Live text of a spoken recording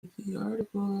The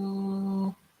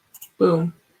article.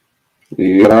 Boom.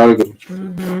 The article.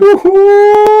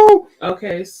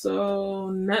 Okay, so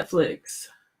Netflix.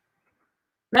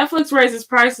 Netflix raises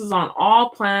prices on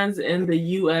all plans in the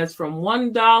U.S. from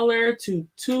 $1 to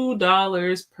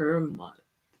 $2 per month.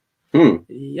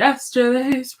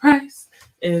 Yesterday's price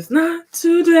is not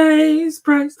today's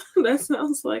price. That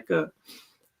sounds like a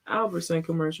Albertson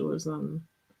commercial or something.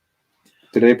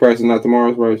 Today's price is not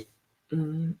tomorrow's price.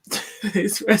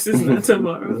 Today's price is not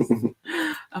tomorrow's.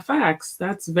 Facts.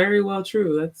 That's very well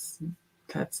true. That's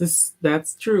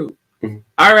true.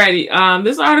 Alrighty.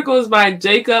 This article is by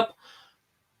Jacob.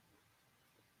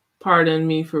 Pardon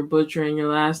me for butchering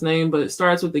your last name, but it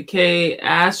starts with the K.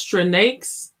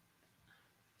 Astronakes.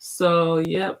 So,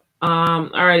 yep.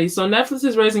 Alrighty. So Netflix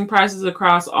is raising prices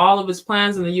across all of its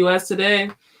plans in the U.S. today.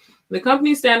 The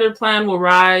company's standard plan will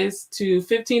rise to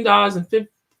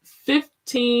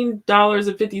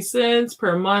 $15.50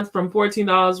 per month from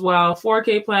 $14, while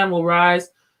 4K plan will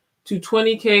rise to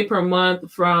 $20K per month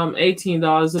from $18.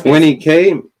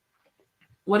 $20K?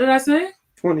 What did I say?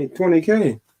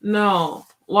 $20K. No.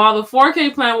 While the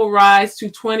 4K plan will rise to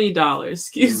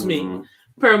 $20,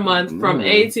 per month from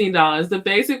 $18. The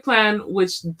basic plan,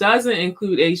 which doesn't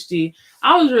include HD,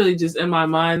 I was really just in my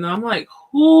mind. I'm like,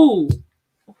 who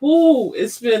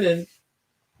is spending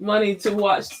money to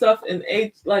watch stuff in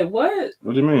H? Like, what?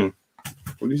 What do you mean?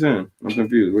 What are you saying? I'm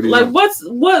confused. What do you like? mean? What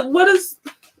is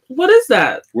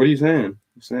that? What are you saying?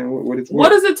 You're saying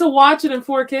what is it to watch it in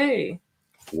 4K?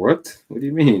 What? What do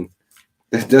you mean?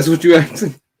 That's what you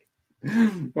asking?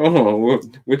 Oh,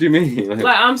 what do you mean?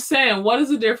 Like I'm saying, what is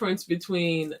the difference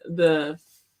between the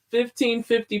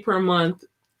 $15.50 per month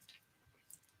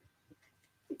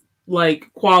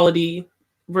like quality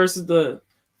versus the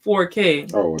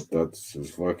 4K? Oh, that's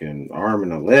just fucking arm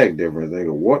and a leg difference. They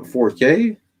go, what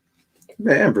 4K?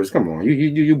 Man, Empress, come on,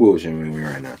 you bullshitting me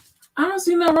right now. I don't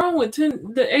see nothing wrong with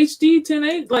the HD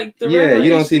 1080, like the you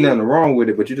don't HD. see nothing wrong with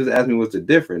it, but you just asked me what's the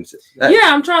difference.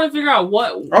 I'm trying to figure out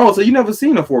what. Oh, so you never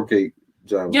seen a 4K,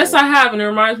 John? Yes, I have, and it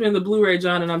reminds me of the Blu-ray,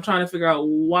 John. And I'm trying to figure out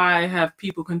why have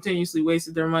people continuously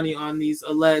wasted their money on these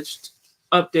alleged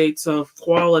updates of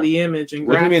quality image and graphics.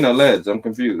 What do you mean alleged? I'm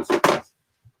confused.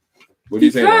 What do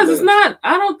you say? Because it's not.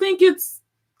 I don't think it's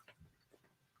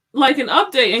like an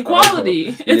update in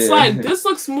quality. It's like this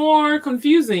looks more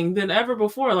confusing than ever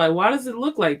before. Like, why does it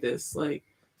look like this? Like,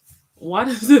 why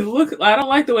does it look? I don't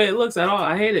like the way it looks at all.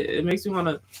 I hate it. It makes me want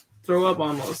to throw up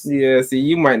almost. Yeah, see,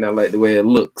 you might not like the way it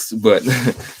looks, but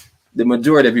the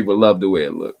majority of people love the way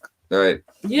it looks. All right.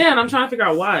 Yeah, and I'm trying to figure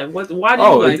out why. Why do you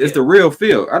like it? It's the real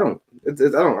feel. I don't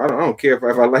care if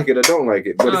I like it or don't like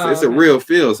it, but it's a real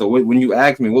feel. So when you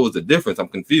ask me what was the difference, I'm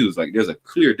confused. Like there's a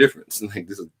clear difference. Like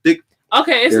there's a thick.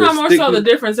 Okay, it's not more so the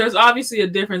difference. There's obviously a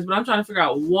difference, but I'm trying to figure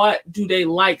out what do they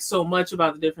like so much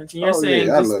about the difference. And you're saying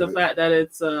just the fact that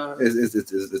it's a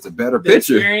better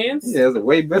picture. Experience? Yeah, it's a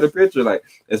way better picture. Like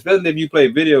especially if you play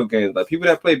video games. Like people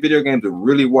that play video games to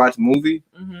really watch movie.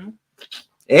 Mm-hmm.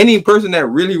 Any person that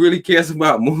really, really cares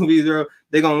about movies, they're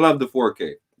gonna love the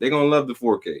 4K. They're gonna love the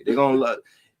 4K. They're gonna love.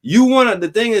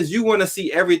 The thing is, you want to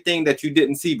see everything that you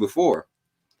didn't see before.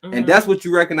 Mm-hmm. And that's what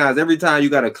you recognize every time you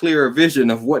got a clearer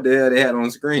vision of what the hell they had on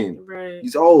screen. Right.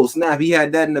 He's snap, he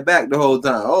had that in the back the whole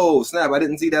time. Oh snap, I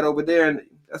didn't see that over there. And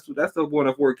that's the point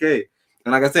of 4K.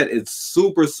 And like I said, it's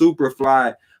super, super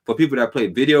fly for people that play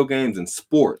video games and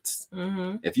sports.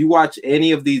 Mm-hmm. If you watch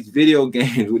any of these video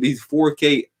games with these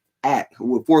 4K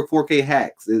 4K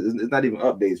hacks, it's not even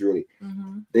updates really.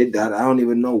 Mm-hmm. I don't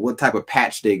even know what type of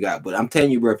patch they got, but I'm telling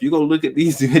you, bro, if you go look at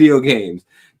these video games,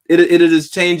 it'll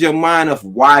just change your mind of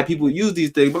why people use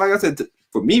these things. But like I said,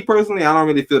 for me personally, I don't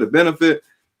really feel the benefit.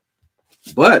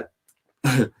 But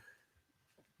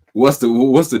what's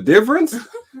the difference?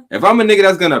 If I'm a nigga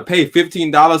that's gonna pay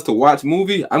 $15 to watch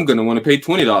movie, I'm gonna want to pay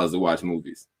 $20 to watch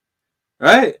movies,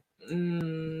 right?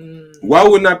 Why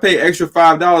wouldn't I pay extra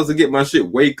 $5 to get my shit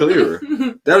way clearer?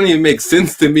 That don't even make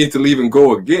sense to me to even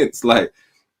go against. Like,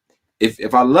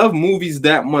 if I love movies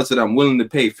that much that I'm willing to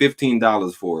pay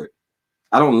 $15 for it,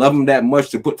 I don't love them that much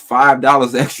to put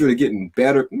 $5 extra to getting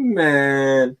better.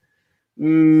 Man.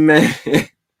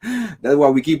 That's why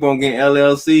we keep on getting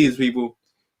LLCs, people.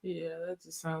 Yeah, that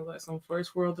just sounds like some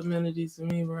first world amenities to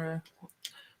me, bro.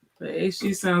 But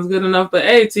HD sounds good enough. But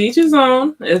hey, to each his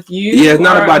own. If you it's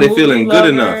not about it feeling good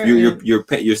enough.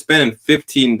 You're spending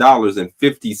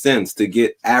 $15.50 to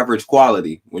get average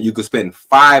quality when you could spend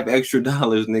 $5 extra,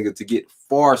 nigga, to get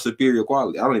far superior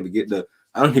quality. I don't even get the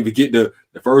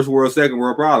first world, second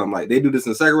world problem. Like they do this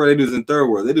in second world, they do this in third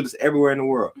world, they do this everywhere in the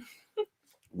world.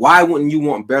 Why wouldn't you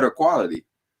want better quality?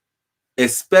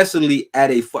 Especially at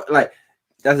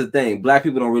That's the thing. Black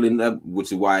people don't really know,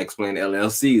 which is why I explain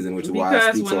LLCs and which is why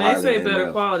I speak so highly. Because when they say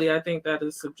better quality, I think that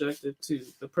is subjective to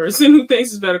the person who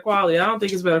thinks it's better quality. I don't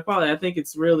think it's better quality. I think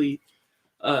it's really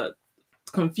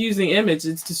confusing image.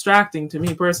 It's distracting to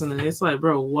me personally. It's like,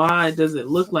 bro, why does it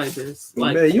look like this?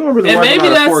 Like, man, you don't really watch a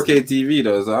lot of 4K TV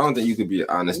though, so I don't think you could be an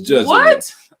honest judge.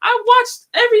 What? I watched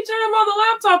every time on the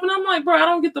laptop, and I'm like, bro, I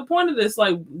don't get the point of this.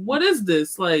 Like, what is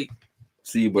this? Like,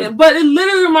 see, but it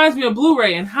literally reminds me of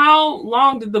Blu-ray. And how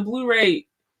long did the Blu-ray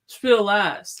spill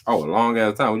last? Oh, a long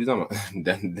ass time. What are you talking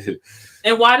about?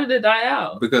 And why did it die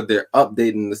out? Because they're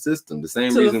updating the system. The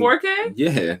same reason. To the 4K?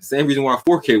 Yeah, same reason why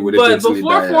 4K would eventually die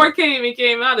out. But before 4K even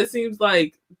came out, it seems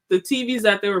like the TVs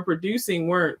that they were producing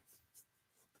weren't.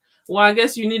 Well, I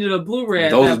guess you needed a Blu-ray.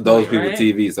 Those people right?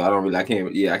 TVs, so I can't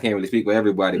really speak for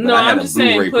everybody. But no, I had I'm just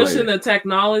saying pushing the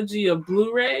technology of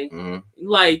Blu-ray,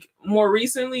 like more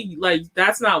recently, like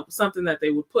that's not something that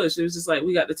they would push. It was just like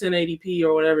we got the 1080p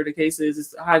or whatever the case is.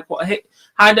 It's high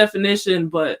definition,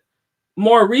 but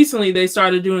more recently they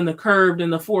started doing the curved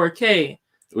and the 4K,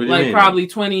 like probably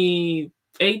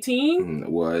 2018.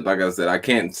 Well, like I said, I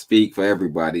can't speak for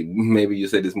everybody. Maybe you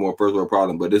said it's more first world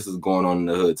problem, but this is going on in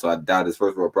the hood, so I doubt it's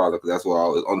first world problem because that's where I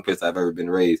was on the place I've ever been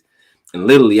raised. And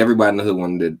literally everybody in the hood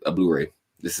wanted a Blu-ray.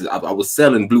 I was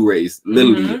selling Blu-rays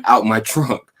literally out my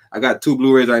trunk. I got 2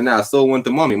 Blu-rays right now. I sold one to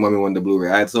mommy. Mommy wanted the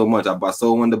Blu-ray. I had so much. I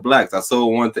sold one to Blacks. I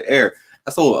sold one to Air.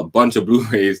 I sold a bunch of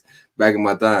Blu-rays back in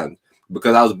my time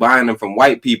because I was buying them from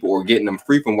white people or getting them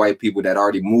free from white people that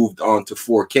already moved on to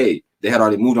 4K. They had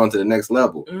already moved on to the next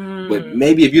level. But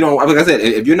maybe if you don't, like I said,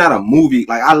 if you're not a movie,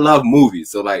 like I love movies,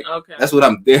 so like that's what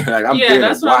I'm there. Like I'm there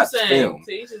to watch film.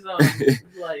 To each his own.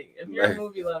 Like if you're a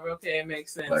movie lover, okay, it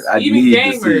makes sense. Like, even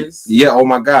gamers. Yeah, oh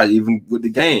my god, even with the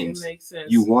games, it makes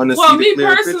sense. You want to see the me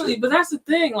personally, picture. But that's the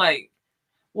thing. Like,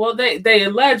 well, they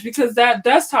allege because that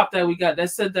desktop that we got that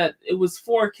said that it was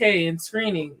 4K in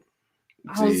screening.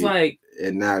 I was like,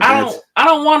 and now I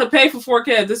don't want to pay for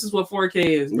 4K. This is what 4K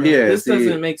is, bro. Yeah, this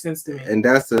doesn't make sense to me. And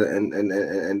that's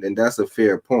a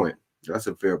fair point. That's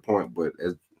a fair point, but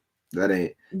that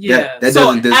ain't that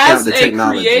doesn't discount the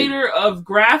technology. As a creator of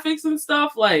graphics and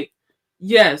stuff, like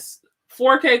yes,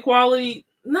 4K quality.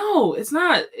 No, it's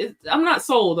not. I'm not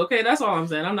sold. Okay, that's all I'm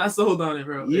saying. I'm not sold on it,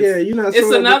 bro. Yeah, you're not.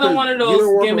 It's another one of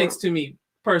those gimmicks to me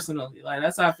personally. Like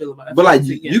that's how I feel about it. But like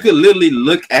you could literally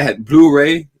look at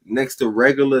Blu-ray next to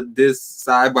regular disc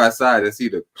side by side and see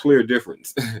the clear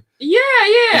difference.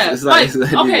 Yeah. It's like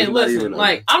okay, listen.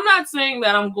 Like I'm not saying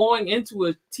that I'm going into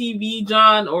a TV,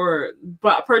 John, or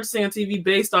purchasing a TV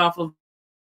based off of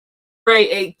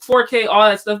 4K, all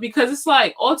that stuff, because it's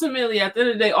like ultimately at the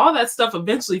end of the day, all that stuff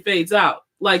eventually fades out.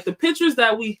 Like the pictures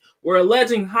that we were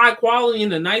alleging high quality in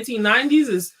the 1990s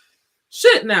is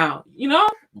shit now, you know.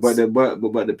 But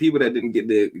the people that didn't get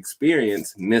the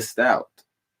experience missed out.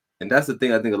 And that's the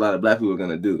thing I think a lot of black people are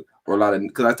gonna do, or a lot of,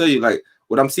 because I tell you, like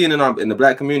what I'm seeing in the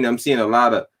black community, I'm seeing a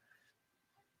lot of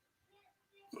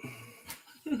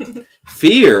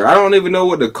fear. I don't even know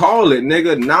what to call it,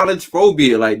 nigga. Knowledge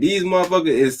phobia. Like these motherfuckers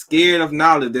is scared of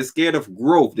knowledge. They're scared of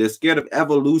growth. They're scared of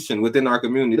evolution within our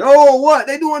community. Oh, what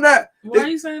they doing that? Why are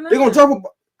you saying that? They're gonna talk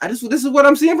about. This is what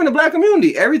I'm seeing from the black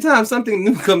community. Every time something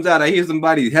new comes out, I hear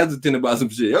somebody hesitant about some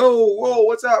shit. Oh, whoa,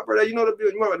 what's up, brother? You know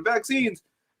the vaccines.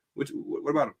 What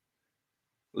about them?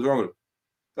 What's wrong with them?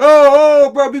 Oh,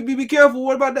 bro, be careful.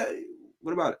 What about that?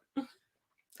 What about it?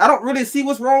 I don't really see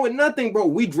what's wrong with nothing, bro.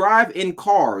 We drive in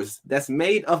cars that's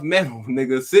made of metal,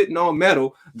 nigga, sitting on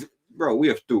metal. Bro, we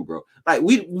are through, bro. Like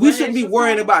we shouldn't be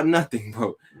worrying about nothing,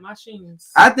 bro.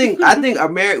 Machines. I think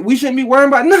America, we shouldn't be worrying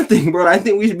about nothing, bro. I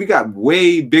think we got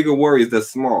way bigger worries than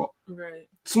small. Right.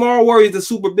 Small worries are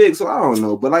super big, so I don't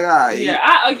know. But like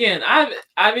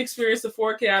I've experienced the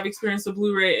 4K, I've experienced the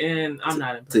Blu-ray, and I'm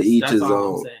not impressed. To each his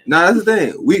own. Now that's the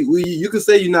thing. We you could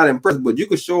say you're not impressed, but you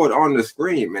could show it on the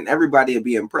screen, and everybody will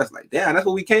be impressed. Like, damn, that's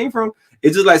where we came from.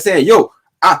 It's just like saying, yo,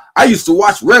 I used to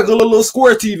watch regular little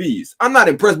square TVs. I'm not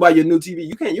impressed by your new TV.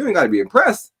 You ain't gotta be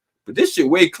impressed. But this shit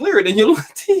way clearer than your little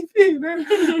TV,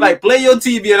 man. Like, play your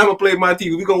TV and I'm gonna play my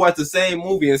TV. We're gonna watch the same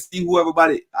movie and see who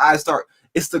everybody eyes start.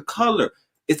 It's the color.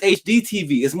 It's HD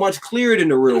TV. It's much clearer than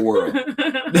the real world.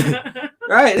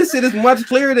 Right? This shit is much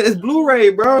clearer than it's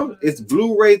Blu-ray, bro. It's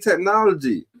Blu-ray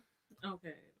technology.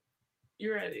 Okay.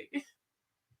 You ready?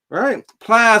 Right?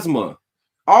 Plasma.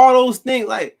 All those things.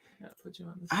 Like,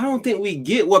 I don't think we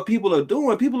get what people are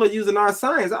doing. People are using our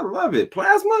science. I love it.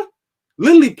 Plasma?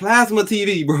 Literally plasma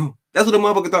TV, bro. That's what the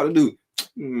motherfucker thought to do.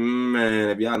 Man,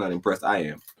 if y'all not impressed, I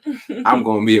am. I'm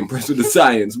gonna be impressed with the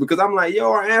science because I'm like, yo,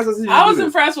 our ancestors. I was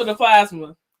impressed with the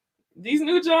plasma. These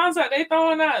new Johns that they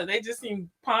throwing out, they just seem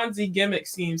Ponzi gimmick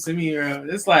schemes to me, bro.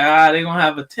 It's like, they're gonna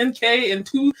have a 10K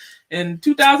in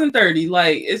 2030.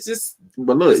 Like, it's just,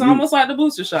 but look, it's almost like the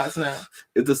booster shots now.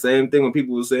 It's the same thing when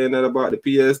people were saying that about the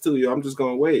PS2. Yo, I'm just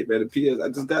gonna wait, man. I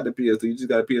just got the PS2. You just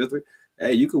got a PS3.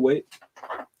 Hey, you could wait.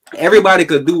 Everybody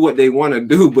could do what they want to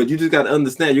do, but you just got to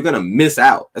understand you're gonna miss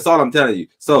out. That's all I'm telling you.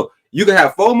 So you can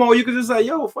have FOMO. You can just say,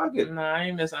 yo, fuck it. Nah, I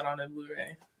ain't miss out on that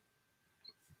Blu-ray.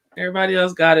 Everybody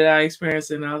else got it. I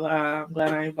experienced it, and I was like, I'm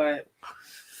glad I ain't buy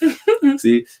it.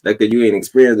 See, like you ain't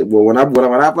experienced it. Well, when I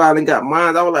finally got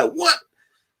mine, I was like, what?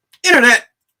 Internet?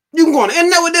 You can go on the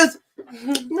internet with this?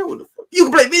 No, you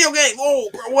can play video games. Oh,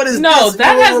 bro, what is this? No,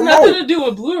 that has nothing to do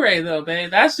with Blu-ray, though,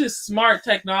 babe. That's just smart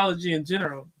technology in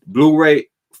general. Blu-ray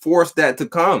forced that to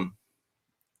come.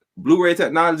 Blu-ray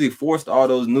technology forced all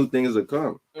those new things to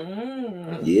come.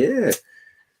 Yeah.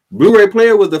 Blu-ray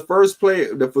player was the first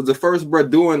player that was the first bro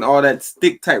doing all that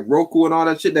stick type Roku and all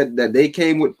that shit that they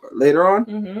came with later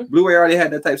on. Blu-ray already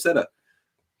had that type setup.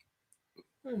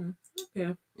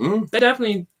 Okay. They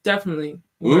definitely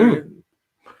were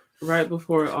right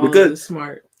before all of the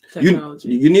smart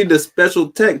technology. You need the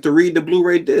special tech to read the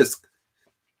Blu-ray disc.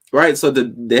 Right? So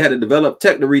they had to develop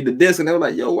tech to read the disc, and they were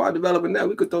like, yo, why developing that?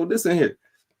 We could throw this in here.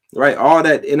 Right, all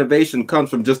that innovation comes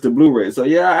from just the Blu-ray. So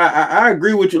yeah, I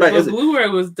agree with you. Like, but Blu-ray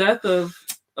was death of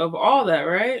all that,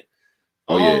 right?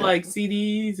 Like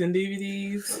CDs and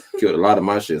DVDs. Killed a lot of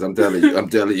my shit. I'm telling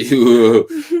you,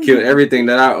 killed everything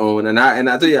that I own. And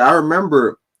I tell you, I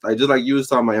remember, like just like you was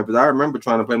talking about, I remember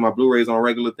trying to play my Blu-rays on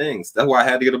regular things. That's why I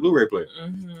had to get a Blu-ray player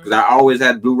because I always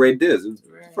had Blu-ray discs.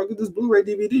 What the fuck is this Blu-ray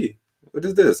DVD? What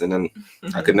is this? And then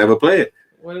I could never play it.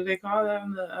 What do they call that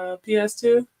on the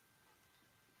PS2?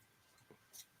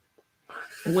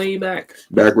 Way back.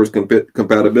 Backwards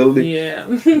compatibility. Yeah.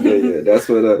 yeah. That's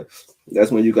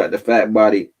when you got the fat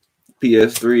body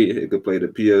PS3. It could play the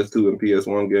PS2 and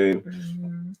PS1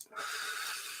 game.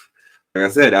 Like I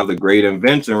said, that was a great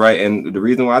invention, right? And the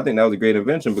reason why I think that was a great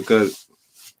invention because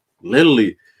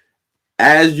literally,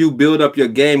 as you build up your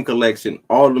game collection,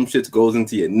 all of them shits goes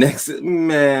into your next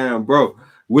man, bro.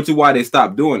 Which is why they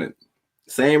stopped doing it.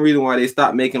 Same reason why they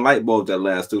stopped making light bulbs that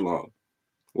last too long.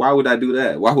 Why would I do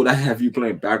that? Why would I have you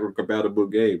playing backward compatible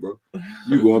game, bro?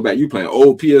 You going back, you playing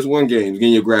old PS1 games,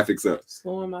 getting your graphics up.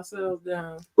 Slowing myself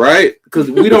down. Right?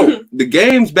 Because we don't, the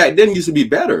games back then used to be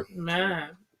better.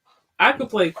 Man, I could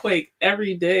play Quake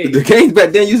every day. The games back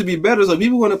then used to be better, so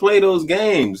people want to play those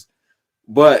games.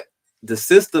 But the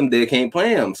system, they can't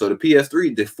play them. So the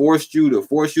PS3, they forced you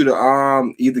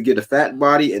to either get a fat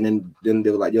body, and then they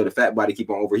were like, yo, the fat body keep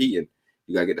on overheating.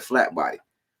 You gotta get the flat body.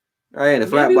 All right, the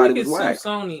flat body was whack.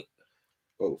 Sony.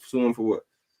 Oh, sue them for what?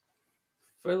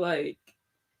 For like,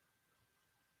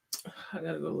 I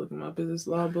gotta go look at my business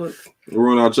law book.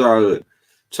 Ruin our childhood.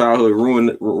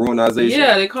 Ruinization.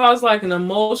 Yeah, they cause like an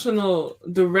emotional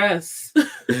duress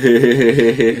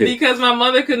because my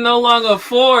mother could no longer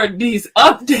afford these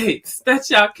updates that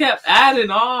y'all kept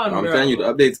adding on. I'm telling you,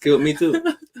 the updates killed me too.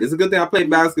 It's a good thing I played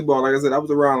basketball. Like I said, I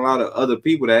was around a lot of other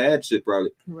people that had shit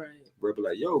probably. Right. Bro, be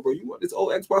like, yo, bro, you want this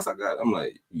old Xbox I got? I'm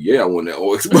like, yeah, I want that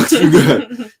old Xbox you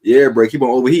got. Yeah, bro, keep on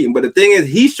overheating. But the thing is,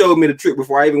 he showed me the trick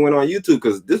before I even went on YouTube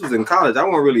because this was in college. I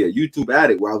wasn't really a YouTube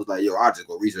addict where I was like, yo, I'll just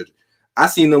go research it. I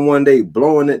seen them one day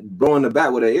blowing the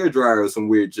back with an air dryer or some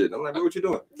weird shit. I'm like, bro, what you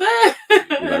doing? He's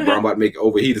like, bro, I'm about to make it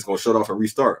overheat. It's gonna shut off and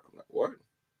restart. I'm like, what?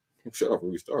 Shut off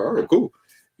and restart. All right, cool.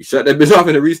 You shut that bitch off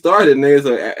and it restarted. And then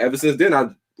so ever since then,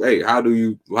 how do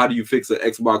you fix an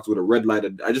Xbox with a red light?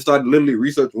 I just started literally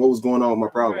researching what was going on with my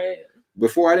problem. Right.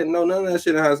 Before I didn't know none of that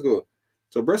shit in high school.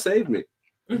 So bro saved me.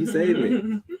 He saved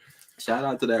me. Shout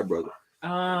out to that brother.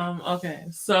 Okay,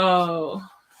 so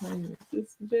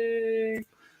this big.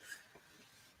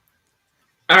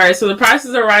 All right, so the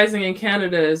prices are rising in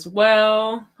Canada as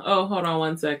well. Oh, hold on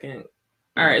one second.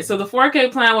 All right, so the 4K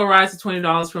plan will rise to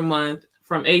 $20 per month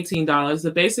from $18.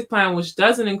 The basic plan, which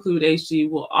doesn't include HD,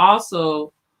 will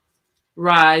also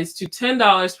rise to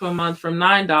 $10 per month from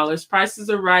 $9. Prices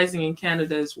are rising in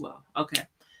Canada as well. Okay.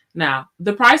 Now,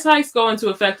 the price hikes go into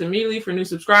effect immediately for new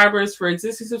subscribers. For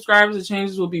existing subscribers, the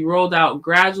changes will be rolled out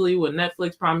gradually, with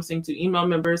Netflix promising to email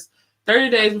members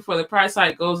 30 days before the price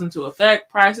hike goes into effect.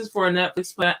 Prices for a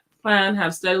Netflix plan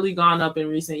have steadily gone up in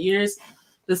recent years.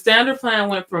 The standard plan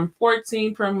went from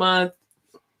 $14 per month.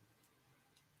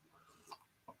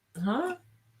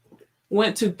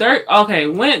 Went to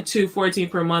 $14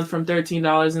 per month from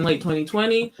 $13 in late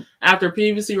 2020, after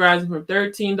previously rising from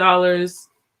 $13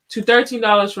 to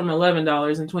 $13 from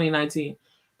 $11 in 2019.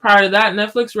 Prior to that,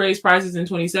 Netflix raised prices in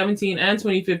 2017 and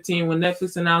 2015 when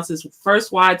Netflix announced its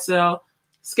first wide scale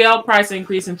price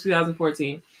increase in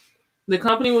 2014. The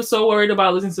company was so worried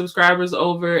about losing subscribers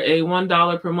over a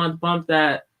 $1 per month bump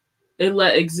that it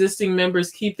let existing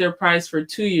members keep their price for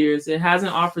 2 years. It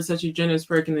hasn't offered such a generous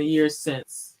perk in the years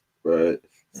since. Right.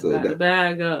 So got the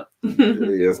bag up.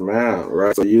 Yes, ma'am.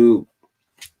 Right. So you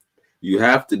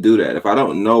have to do that. If I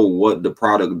don't know what the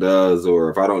product does,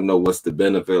 or if I don't know what's the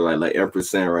benefit, like Empress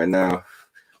saying right now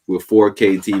with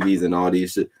 4K TVs and all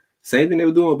these shit, same thing they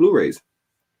were doing with Blu-rays.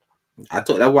 That's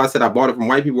why I said I bought it from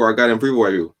white people, or I got it in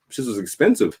pre-order. This was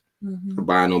expensive for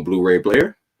buying no Blu-ray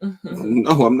player.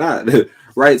 No, I'm not.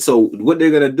 Right. So what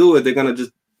they're gonna do is they're gonna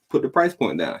just put the price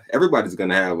point down. Everybody's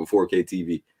gonna have a 4K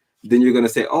TV. Then you're gonna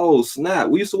say, "Oh snap!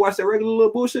 We used to watch that regular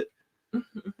little bullshit.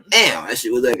 Damn, that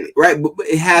shit was ugly." Right. But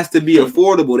it has to be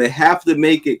affordable. They have to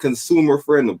make it consumer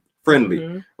friendly.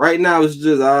 Right now it's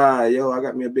just I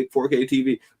got me a big 4K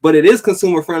TV, but it is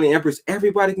consumer friendly. Empress,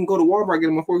 everybody can go to Walmart and get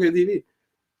them a 4K TV.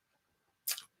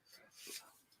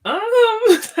 I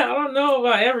don't know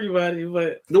about everybody,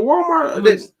 but the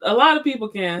Walmart, a lot of people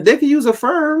can. They can use a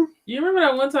firm. You remember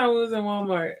that one time we was in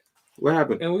Walmart? What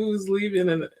happened? And we was leaving,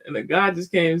 and a guy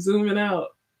just came zooming out.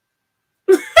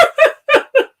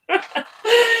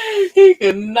 He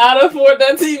could not afford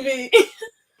that TV.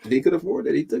 He could afford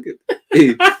it. He took it.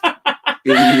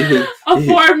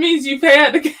 Afford means you pay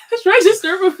at the cash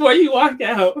register before you walk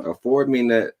out. Afford mean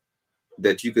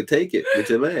that you could take it with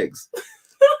your legs.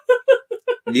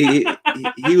 He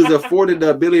was afforded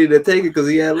the ability to take it because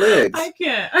he had legs. I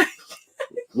can't.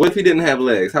 What if he didn't have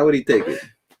legs? How would he take it?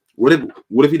 What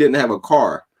if he didn't have a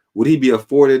car? Would he be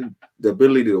afforded the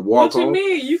ability to walk home? What you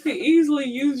mean? You can easily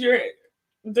use your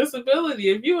disability.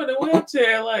 If you in a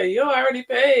wheelchair, like, I already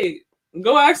paid.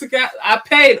 Go ask the guy. I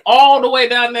paid all the way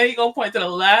down there. He gonna point to the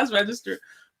last register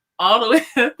all the way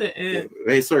at the end.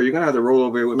 Hey, sir, you're gonna have to roll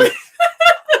over here with me.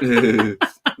 The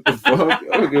fuck?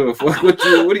 I don't give a fuck. What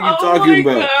are you talking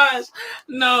about? Gosh.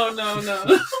 No.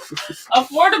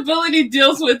 Affordability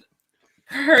deals with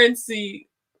currency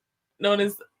known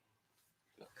as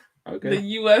the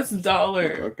US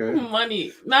dollar.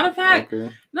 Money. Matter of fact, now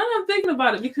that I'm thinking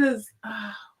about it, because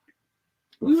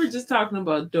we were just talking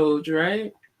about Doge,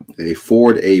 right? A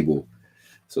Ford Able.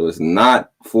 So it's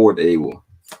not Ford Able.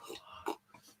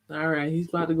 All right, he's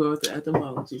about to go with the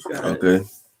etymology. Okay.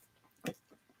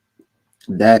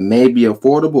 That may be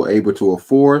affordable, able to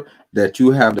afford, that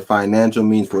you have the financial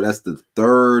means for. That's the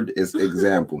third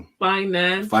example.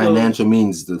 Financial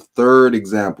means the third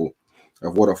example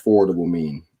of what affordable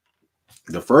mean.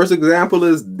 The first example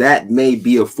is that may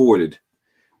be afforded.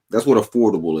 That's what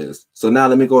affordable is. So now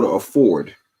let me go to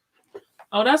afford.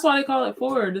 Oh, that's why they call it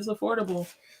Ford. It's affordable.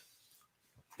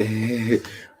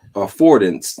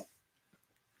 Affordance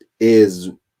is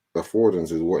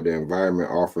what the environment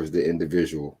offers the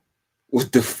individual.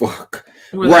 What the fuck?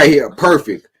 Right here.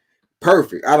 Perfect.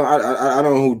 I don't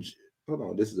know who. Hold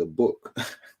on. This is a book.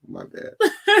 My bad.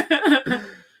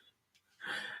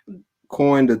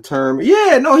 Coined the term.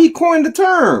 Yeah, no, he coined the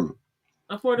term.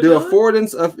 The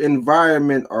affordance of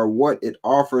environment are what it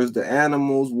offers the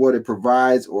animals, what it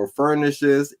provides or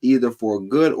furnishes, either for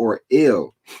good or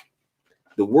ill.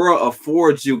 The world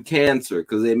affords you cancer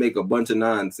because they make a bunch of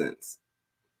nonsense.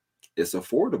 It's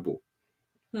affordable.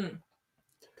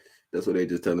 That's what they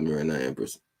just telling me right now,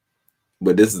 Empress.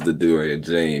 But this is the dude right here,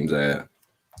 James.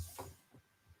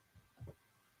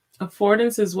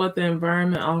 Affordance is what the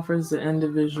environment offers the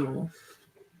individual.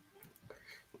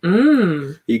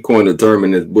 He coined the term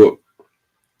in his book.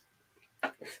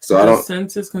 So the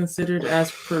sense is considered as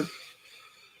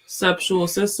perceptual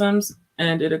systems,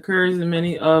 and it occurs in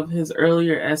many of his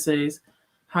earlier essays.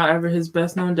 However, his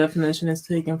best-known definition is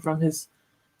taken from his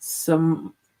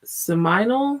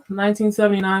seminal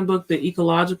 1979 book, The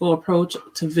Ecological Approach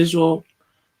to Visual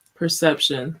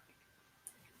Perception.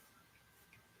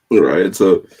 Right.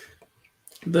 So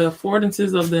the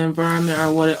affordances of the environment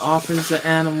are what it offers the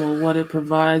animal, what it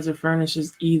provides or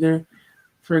furnishes, either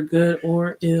for good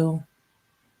or ill.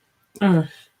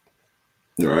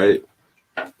 Right.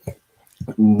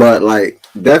 But like,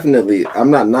 definitely, I'm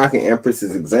not knocking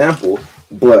Empress's example,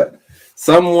 but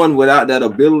someone without that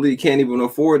ability can't even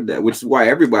afford that, which is why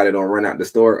everybody don't run out the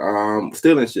store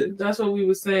stealing shit. That's what we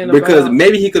were saying. Because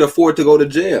maybe he could afford to go to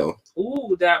jail.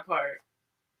 Ooh, that part.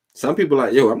 Some people are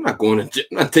like, yo, I'm not going to jail.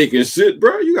 I'm not taking shit,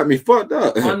 bro. You got me fucked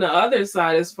up. On the other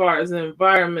side, as far as the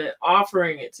environment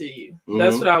offering it to you,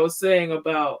 that's what I was saying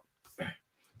about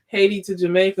Haiti to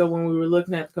Jamaica when we were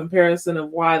looking at the comparison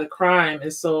of why the crime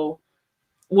is so,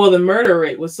 the murder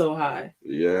rate was so high.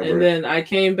 Yeah. And then I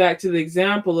came back to the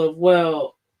example of,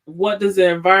 what does the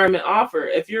environment offer?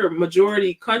 If you're a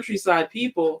majority countryside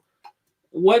people,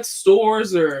 what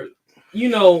stores or,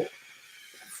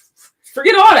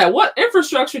 forget all that. What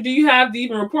infrastructure do you have to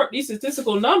even report these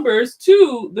statistical numbers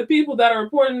to the people that are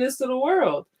reporting this to the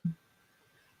world?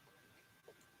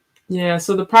 Yeah,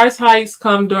 so the price hikes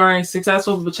come during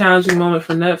successful but challenging moment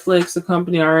for Netflix. The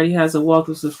company already has a wealth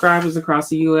of subscribers across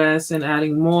the U.S., and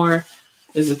adding more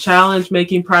is a challenge,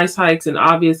 making price hikes an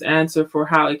obvious answer for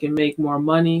how it can make more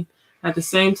money. At the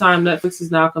same time, Netflix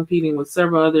is now competing with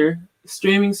several other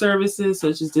streaming services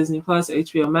such as Disney Plus,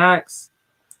 HBO Max,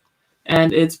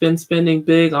 and it's been spending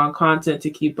big on content to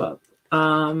keep up.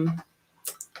 We're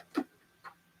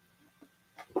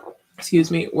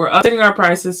updating our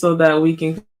prices so that we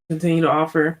can continue to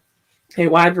offer a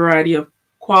wide variety of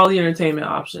quality entertainment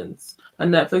options, a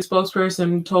Netflix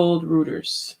spokesperson told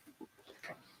Reuters.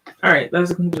 All right,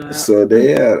 that's a conclusion. So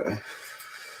they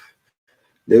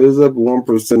was up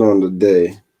 1% on the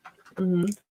day. Mm-hmm.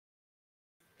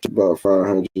 About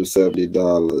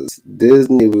 $570.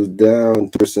 Disney was down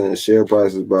 2%. Share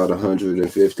price is about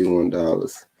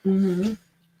 $151. Mm-hmm.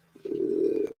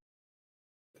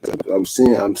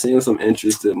 I'm seeing some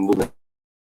interesting movement.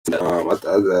 I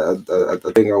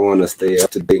think I want to stay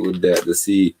up to date with that to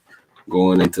see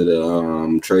going into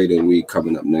the trading week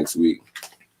coming up next week,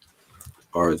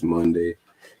 or it's Monday.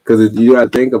 Because you got to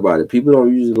think about it. People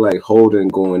don't usually like holding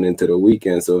going into the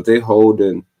weekend. So if they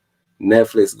holding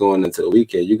Netflix going into the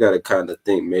weekend, you got to kind of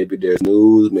think maybe there's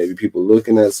news, maybe people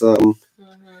looking at something.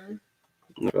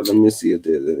 Mm-hmm. Let me see if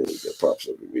there's anything that pops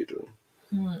up immediately.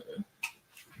 Mm-hmm.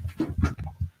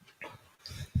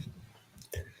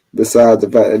 Besides the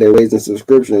fact that they're raising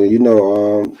subscription,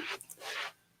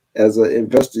 as an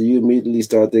investor, you immediately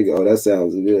start thinking, "Oh, that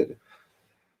sounds good."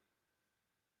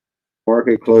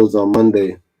 Market closed on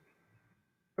Monday.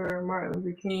 For Martin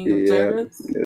Luther King observance. Yeah.